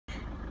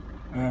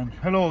And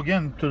hello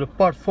again to the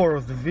part 4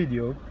 of the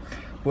video,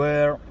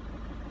 where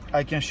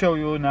I can show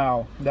you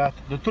now that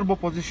the turbo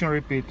position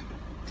repeat,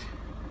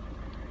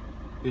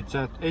 it's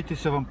at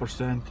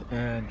 87%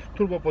 and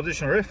turbo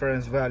position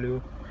reference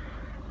value,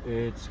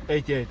 it's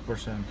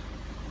 88%.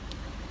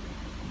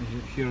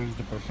 Here is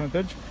the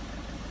percentage.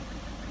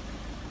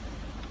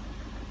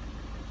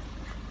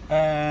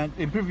 And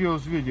in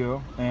previous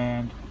video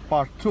and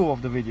part 2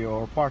 of the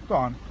video, or part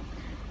 1,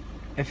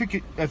 if you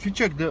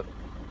check the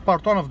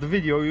part 1 of the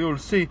video, you will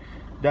see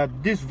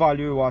that this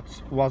value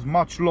was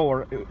much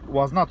lower. It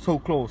was not so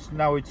close.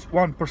 Now it's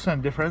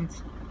 1%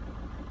 difference.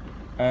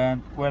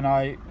 And when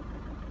I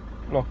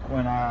look,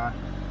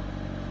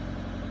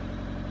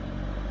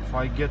 if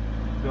I get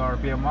the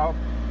RPM up,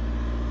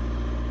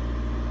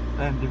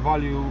 and the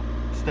value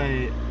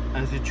stay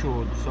as it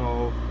should.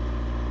 So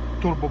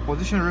turbo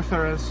position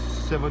reference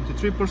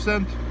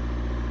 73%,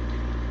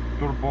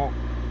 turbo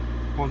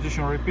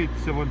position repeat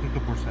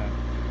 72%.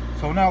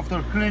 So now,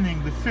 after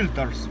cleaning the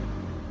filters,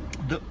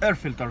 the air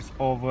filters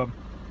of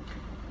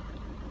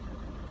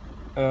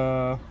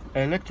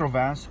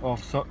electrovans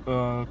of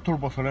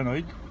turbo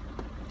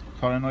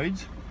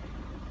solenoids,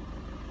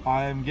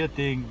 I am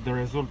getting the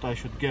result I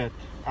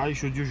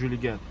should usually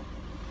get.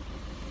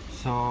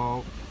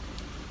 So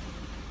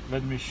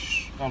let me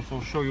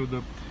also show you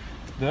the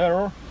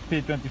error.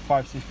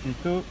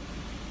 P2562.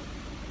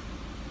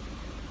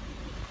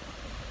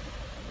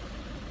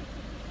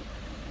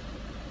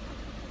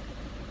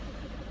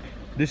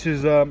 This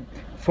is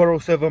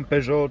 407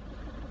 Peugeot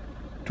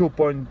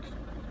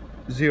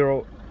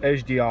 2.0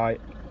 HDI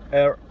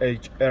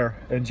RHR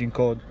engine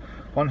code,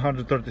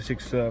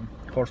 136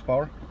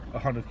 horsepower,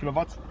 100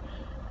 kilowatts.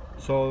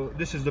 So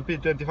this is the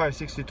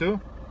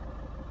P2562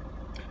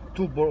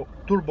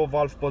 turbo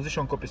valve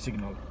position copy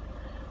signal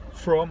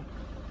from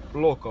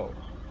local.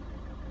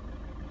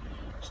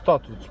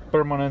 Status: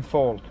 permanent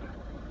fault.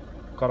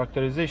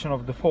 Characterization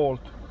of the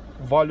fault: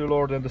 value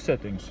lower than the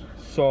settings.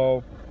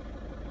 So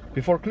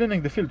before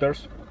cleaning the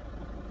filters,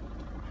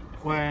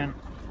 when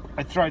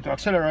I try to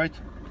accelerate,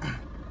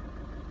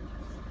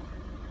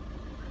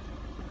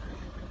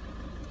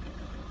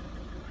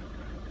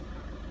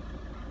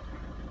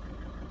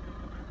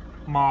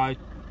 my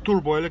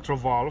turbo electro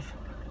valve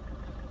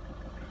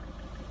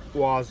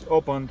was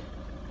opened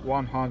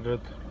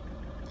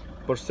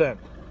 100%.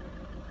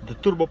 The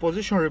turbo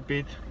position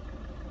repeat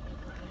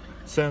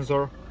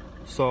sensor,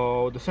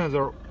 so the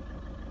sensor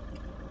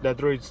that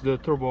reads the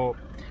turbo,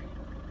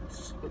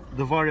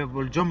 the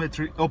variable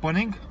geometry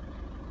opening,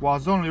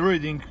 was only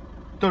reading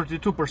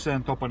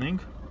 32% opening,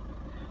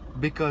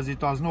 because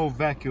it has no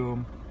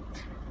vacuum,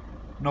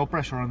 no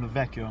pressure on the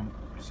vacuum.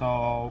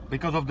 So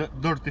because of the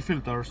dirty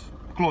filters,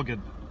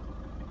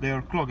 they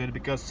are clogged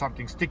because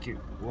something sticky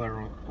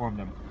were on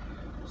them.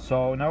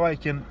 So now I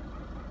can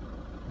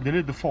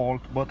delete the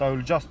fault, but I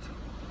will just,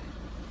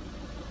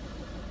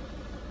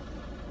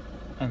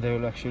 and I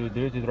will actually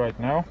delete it right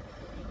now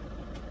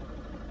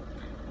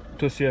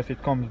to see if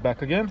it comes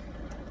back again.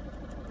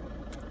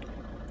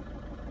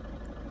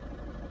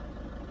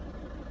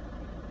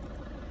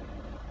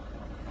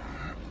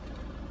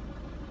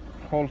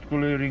 Fault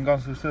clearing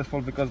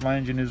unsuccessful because my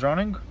engine is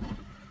running.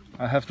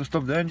 I have to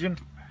stop the engine.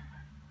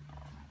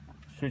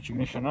 Switch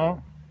ignition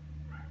now.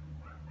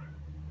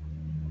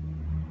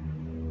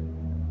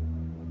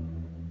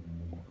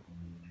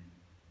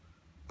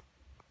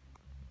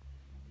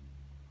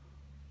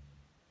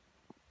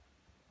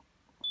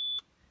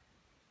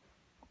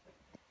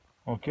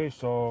 Okay,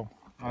 so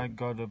I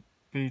got a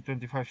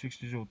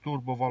P2562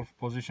 turbo valve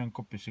position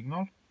copy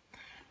signal.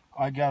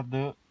 I got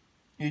the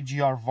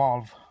EGR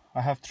valve.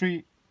 I have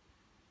 3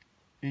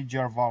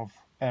 EGR valve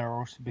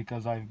errors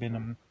because I've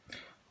been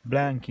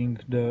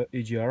blanking the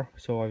EGR,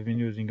 so I've been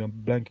using a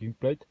blanking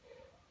plate.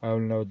 I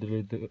will now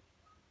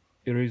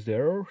erase the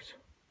errors.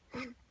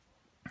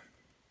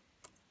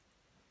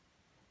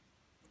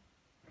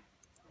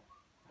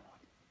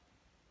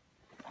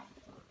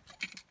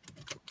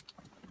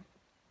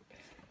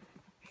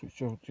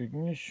 Switch off to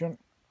ignition.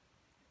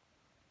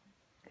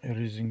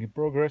 Erasing in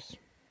progress.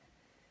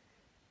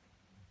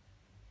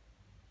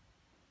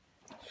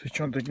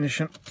 Switch on the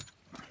ignition.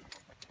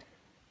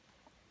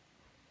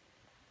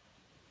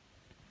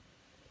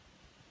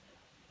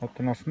 Not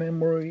enough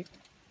memory.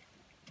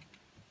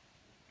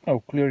 Oh,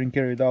 clearing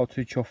carried out.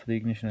 Switch off the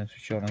ignition and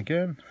switch on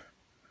again.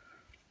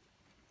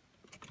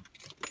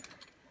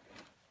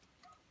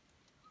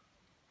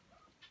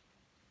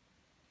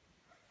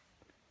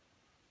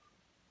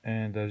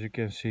 And as you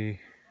can see,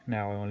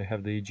 now I only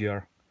have the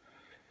EGR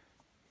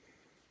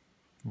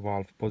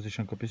valve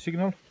position copy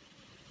signal.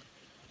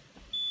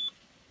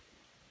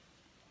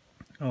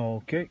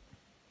 Okay,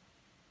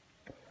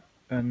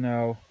 and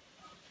now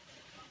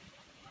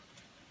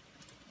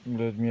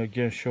let me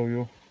again show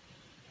you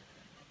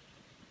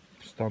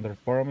standard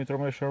parameter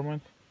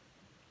measurement.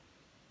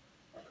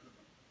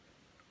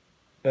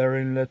 Air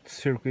inlet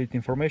circuit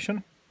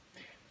information.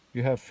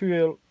 You have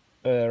fuel,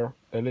 air,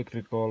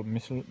 electrical,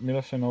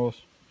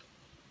 millisenos,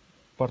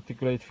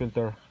 particulate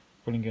filter,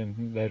 cooling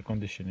and air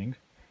conditioning.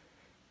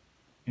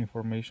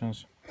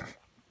 informations.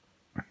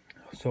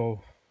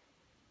 So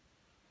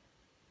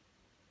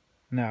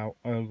now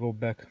I'll go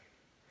back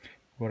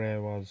where I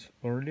was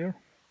earlier.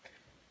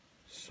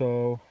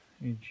 So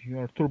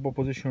your turbo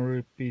position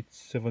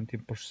repeats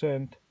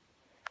 17%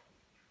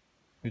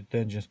 with the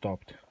engine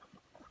stopped.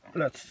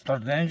 Let's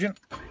start the engine.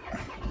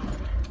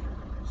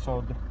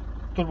 So the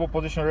turbo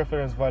position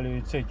reference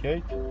value is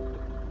 88.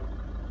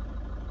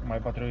 My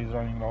battery is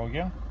running low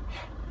again.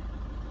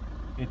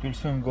 It will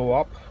soon go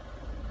up.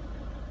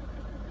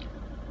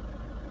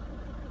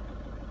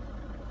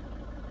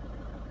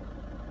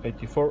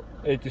 84,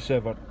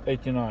 87,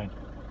 89,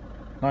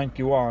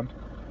 91.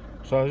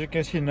 So as you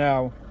can see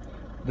now,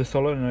 the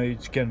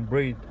solenoids can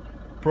breathe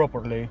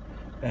properly,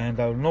 and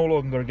I will no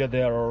longer get the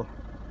error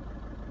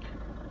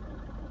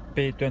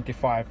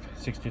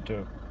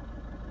P2562.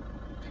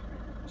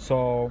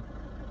 So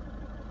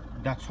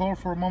that's all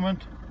for a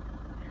moment.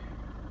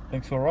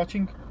 Thanks for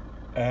watching,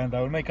 and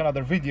I will make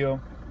another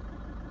video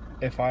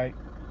if I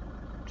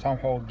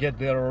somehow get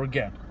the error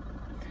again.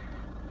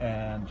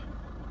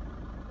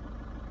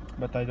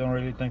 But I don't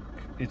really think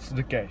it's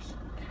the case.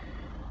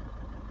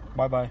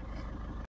 Bye bye.